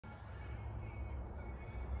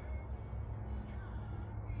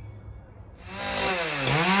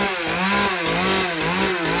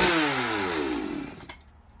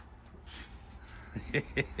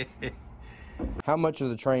how much of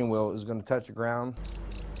the train wheel is going to touch the ground.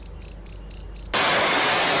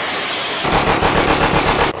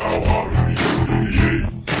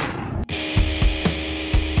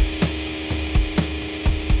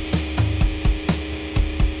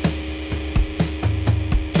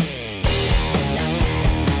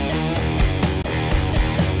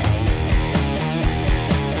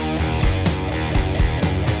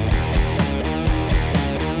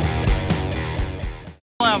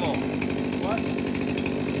 Level. What?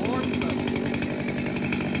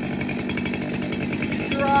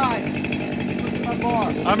 Try. One more.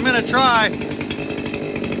 I'm gonna try.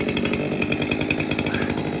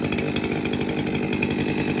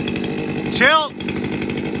 Tilt.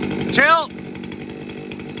 Tilt.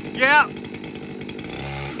 Yeah.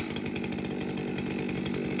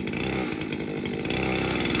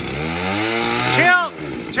 Tilt.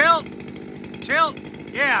 Tilt. Tilt.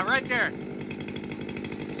 Yeah, right there.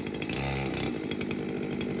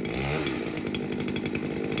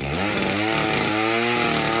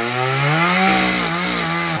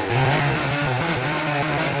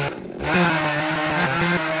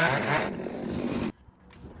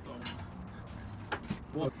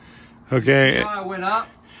 Okay. I went up.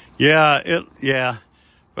 Yeah,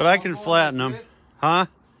 but I can flatten them. Huh?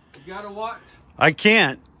 You gotta watch. I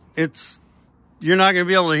can't. You're not going to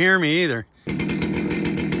be able to hear me either.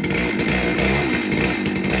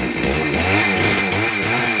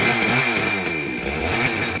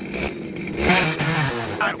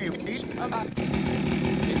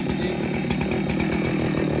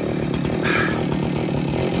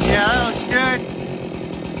 Yeah, that looks good.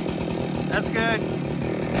 That's good.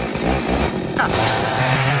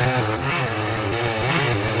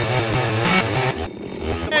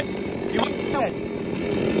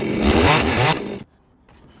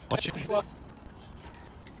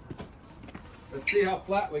 Let's see how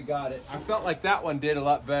flat we got it. I felt like that one did a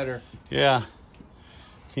lot better. Yeah.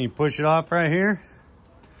 Can you push it off right here?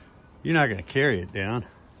 You're not going to carry it down.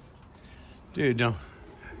 Dude, don't.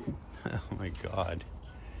 Oh my God.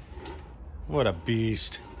 What a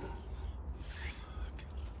beast.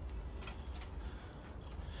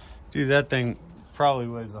 Dude, that thing probably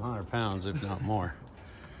weighs 100 pounds, if not more.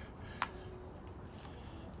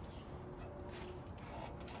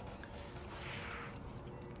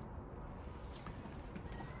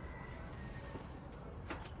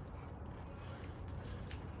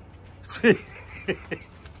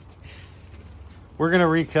 We're gonna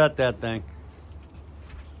recut that thing.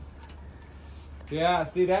 Yeah,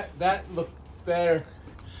 see that looked better.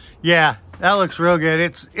 Yeah, that looks real good.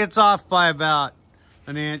 It's off by about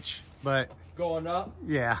an inch, but Going up.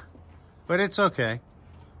 yeah, but it's okay.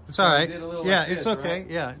 It's all right. Did a little Yeah, like it's this, okay. right?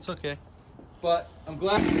 Yeah, it's okay. But I'm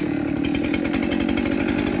glad.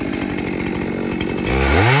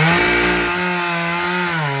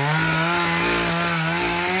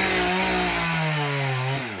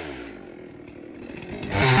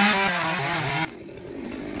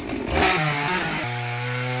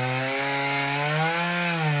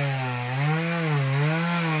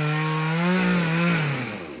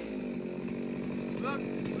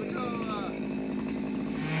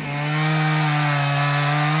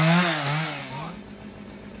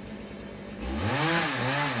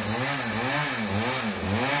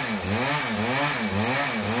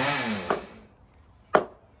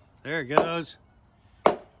 There it goes.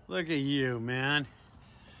 Look at you, man.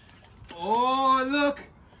 Oh, look!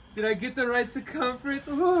 Did I get the right circumference?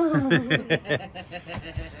 Oh.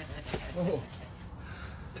 Oh.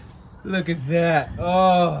 Look at that.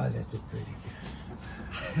 Oh, that's a pretty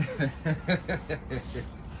good.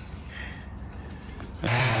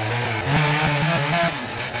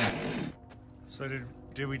 So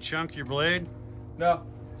did we chunk your blade? No.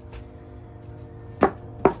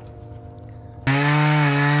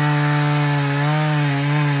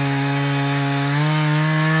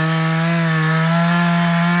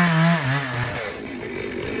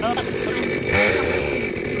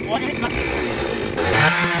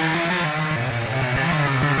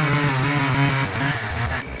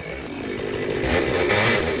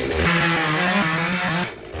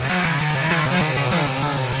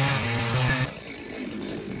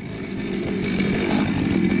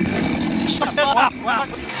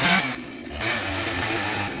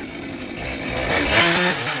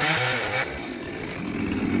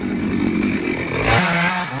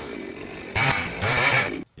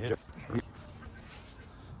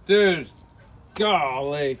 Dude,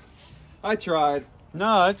 golly. I tried.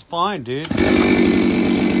 No, it's fine, dude.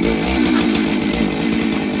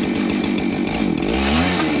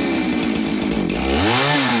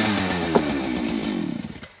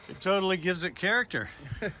 It totally gives it character.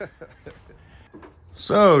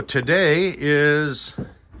 So today is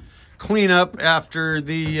cleanup after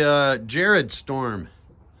the Jared storm.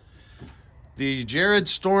 The Jared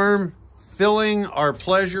storm filling our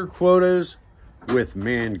pleasure quotas with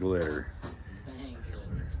man glitter.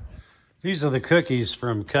 These are the cookies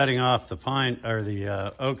from cutting off the pine or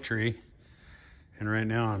the oak tree. And right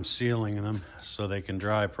now I'm sealing them so they can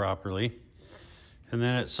dry properly. And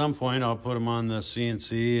then at some point I'll put them on the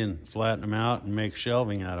CNC and flatten them out and make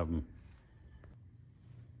shelving out of them.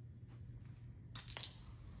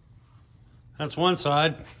 That's one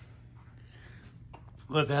side.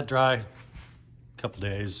 Let that dry a couple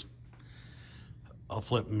days. I'll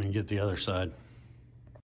flip them and get the other side.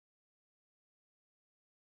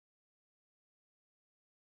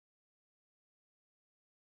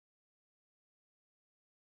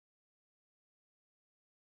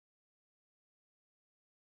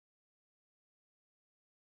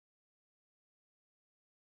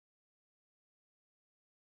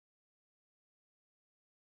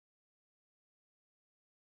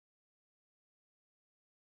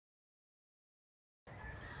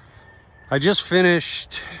 I just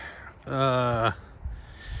finished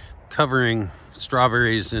covering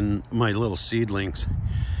strawberries in my little seedlings.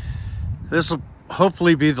 This will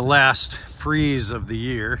hopefully be the last freeze of the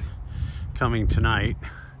year coming tonight,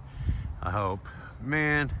 I hope.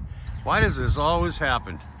 Man, why does this always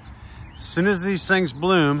happen? As soon as these things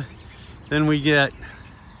bloom, then we get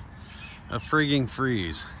a frigging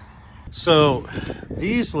freeze. So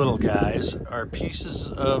these little guys are pieces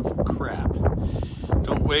of crap.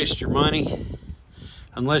 Don't waste your money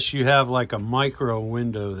unless you have like a micro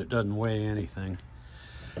window that doesn't weigh anything.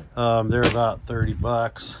 They're about 30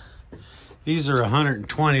 bucks. These are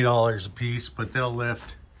 $120 a piece, but they'll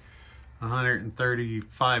lift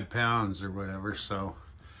 135 pounds or whatever. So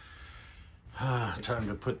time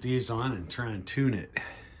to put these on and try and tune it.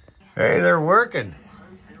 Hey, they're working.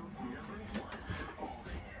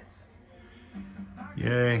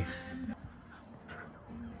 Yay.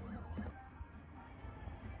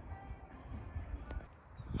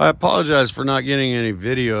 I apologize for not getting any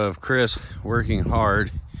video of Chris working hard,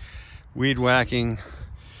 weed whacking,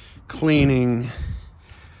 cleaning,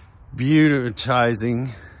 beautizing,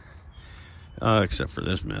 except for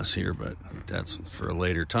this mess here, but that's for a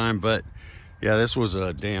later time. But yeah, this was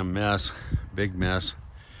a damn mess, big mess.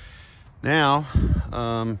 Now,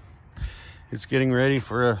 it's getting ready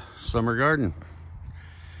for a summer garden.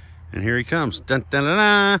 And here he comes. Dun, dun, dun,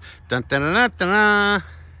 dun, dun, dun, dun, dun, dun.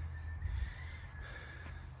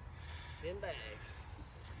 10 bags.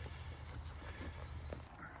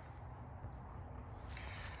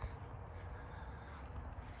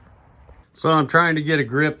 So I'm trying to get a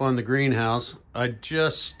grip on the greenhouse. I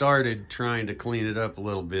just started trying to clean it up a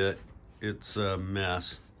little bit. It's a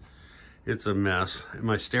mess. It's a mess.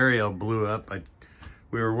 My stereo blew up.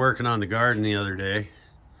 We were working on the garden the other day,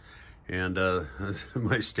 and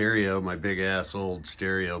my stereo, my big ass old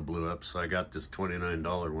stereo blew up, so I got this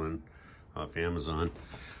 $29 one off Amazon.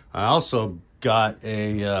 I also got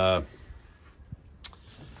a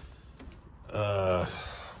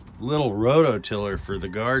little rototiller for the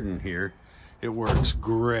garden here. It works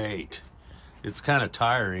great. It's kind of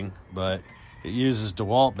tiring, but it uses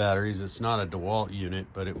DeWalt batteries. It's not a DeWalt unit,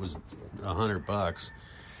 but it was $100 bucks.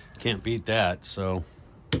 Can't beat that, so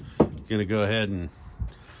I'm gonna go ahead and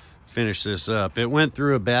finish this up. It went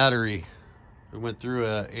through a battery. It went through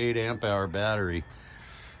a 8 amp hour battery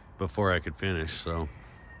before I could finish, so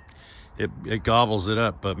it gobbles it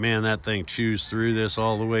up. But man, that thing chews through this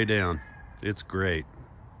all the way down. It's great.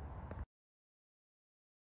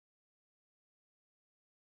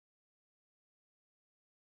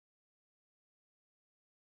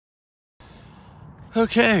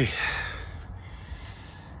 Okay.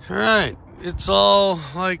 All right, it's all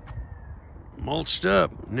like mulched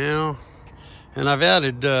up now, and I've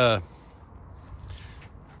added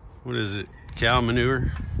what is it, cow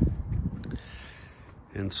manure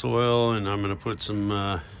and soil, and I'm gonna put some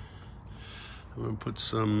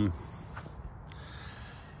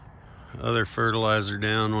other fertilizer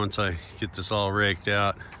down once I get this all raked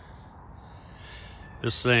out.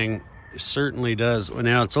 This thing certainly does, well,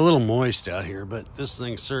 now it's a little moist out here, but this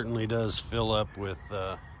thing certainly does fill up with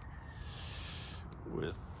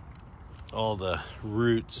all the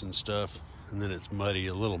roots and stuff, and then it's muddy,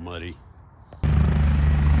 a little muddy.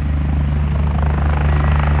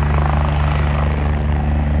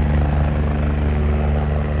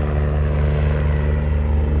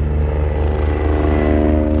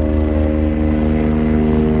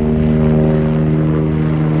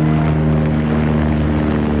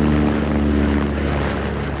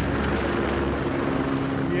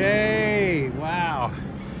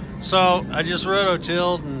 So I just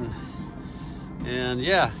rototilled and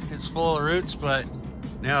yeah, it's full of roots, but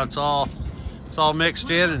now it's all mixed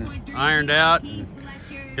in and ironed out, and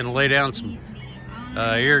gonna lay down some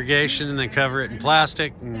irrigation and then cover it in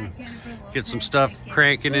plastic and get some stuff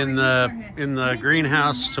cranking in the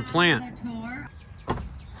greenhouse to plant.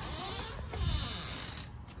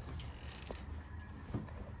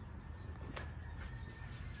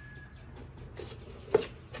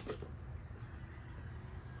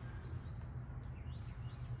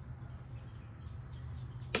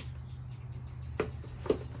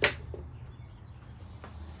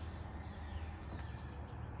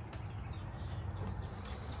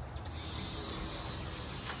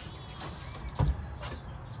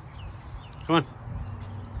 Come on.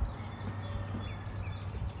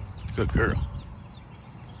 Good girl.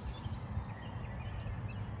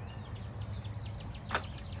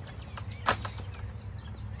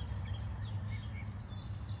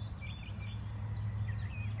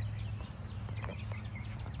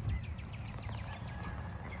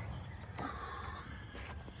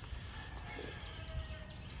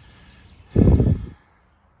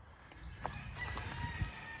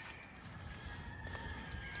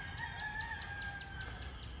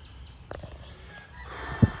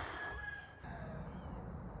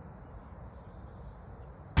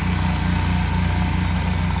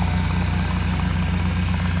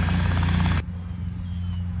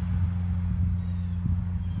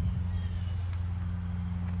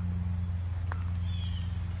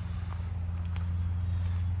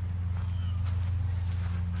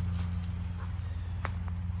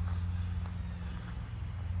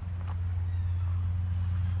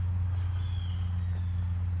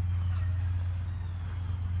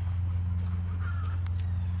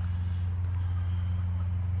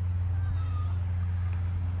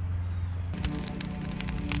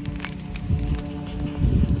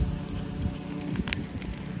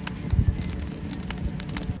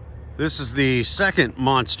 This is the second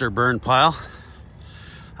monster burn pile.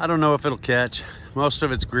 I don't know if it'll catch. Most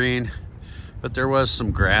of it's green, but there was some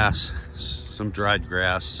grass, some dried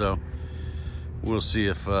grass, so we'll see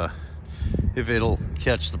if it'll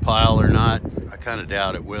catch the pile or not. I kind of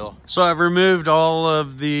doubt it will. So I've removed all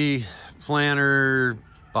of the planter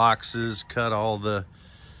boxes, cut all the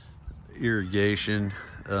irrigation.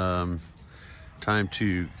 Time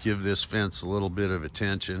to give this fence a little bit of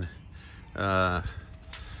attention.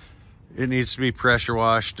 It needs to be pressure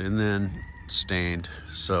washed and then stained.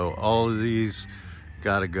 So all of these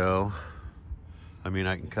gotta go. I mean,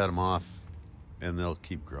 I can cut them off and they'll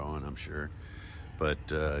keep growing, I'm sure. But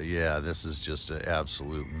yeah, this is just an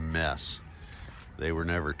absolute mess. They were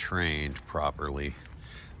never trained properly.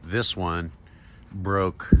 This one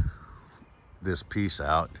broke this piece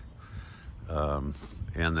out. And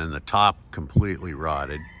then the top completely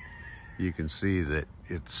rotted. You can see that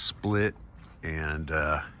it's split and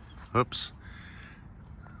oops.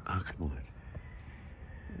 Oh, come on.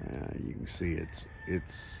 You can see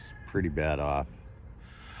it's pretty bad off.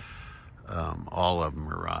 All of them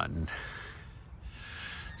are rotten.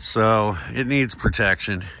 So it needs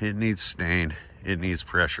protection. It needs stain. It needs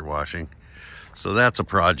pressure washing. So that's a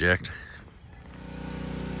project.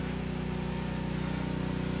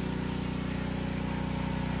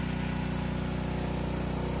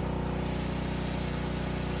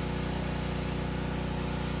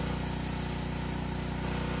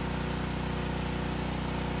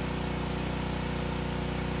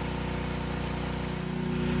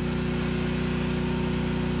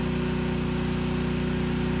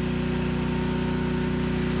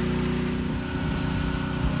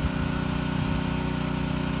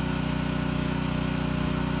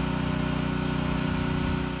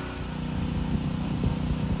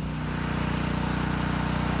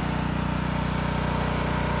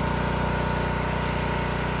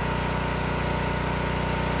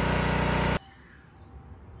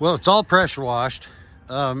 Well, it's all pressure washed.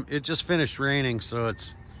 It just finished raining, so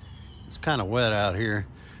it's kind of wet out here.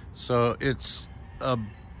 So it's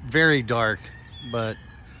very dark, but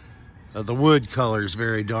the wood color is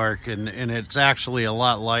very dark, and it's actually a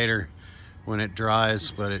lot lighter when it dries,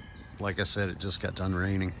 but it, like I said, it just got done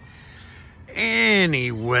raining.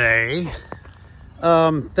 Anyway,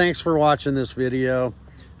 thanks for watching this video.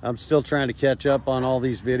 I'm still trying to catch up on all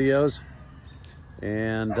these videos,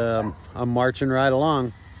 and I'm marching right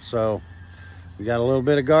along. So we got a little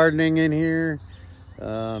bit of gardening in here.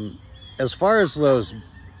 As far as those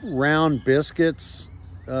round biscuits,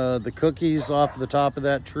 the cookies off the top of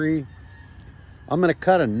that tree, I'm gonna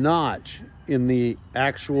cut a notch in the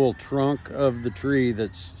actual trunk of the tree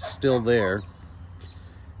that's still there.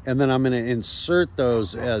 And then I'm going to insert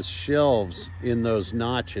those as shelves in those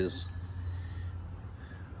notches.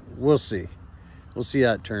 We'll see. We'll see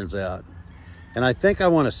how it turns out. And I think I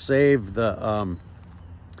want to save the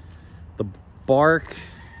bark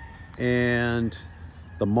and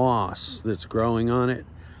the moss that's growing on it.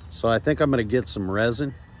 So I think I'm going to get some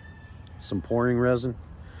resin, some pouring resin,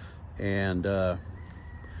 and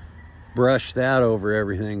brush that over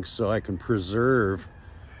everything so I can preserve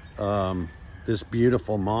this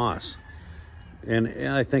beautiful moss. And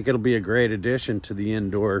I think it'll be a great addition to the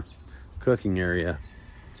indoor cooking area.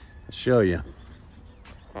 I'll show you.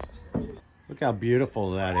 Look how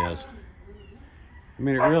beautiful that is. I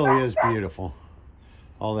mean, it really is beautiful,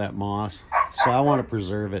 all that moss. So I want to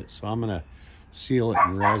preserve it, so I'm going to seal it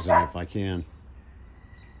in resin if I can.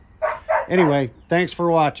 Anyway, thanks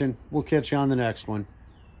for watching. We'll catch you on the next one.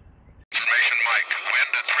 Information, Mike.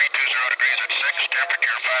 Wind at 320 degrees at 6,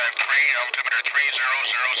 temperature 53, altimeter 3000.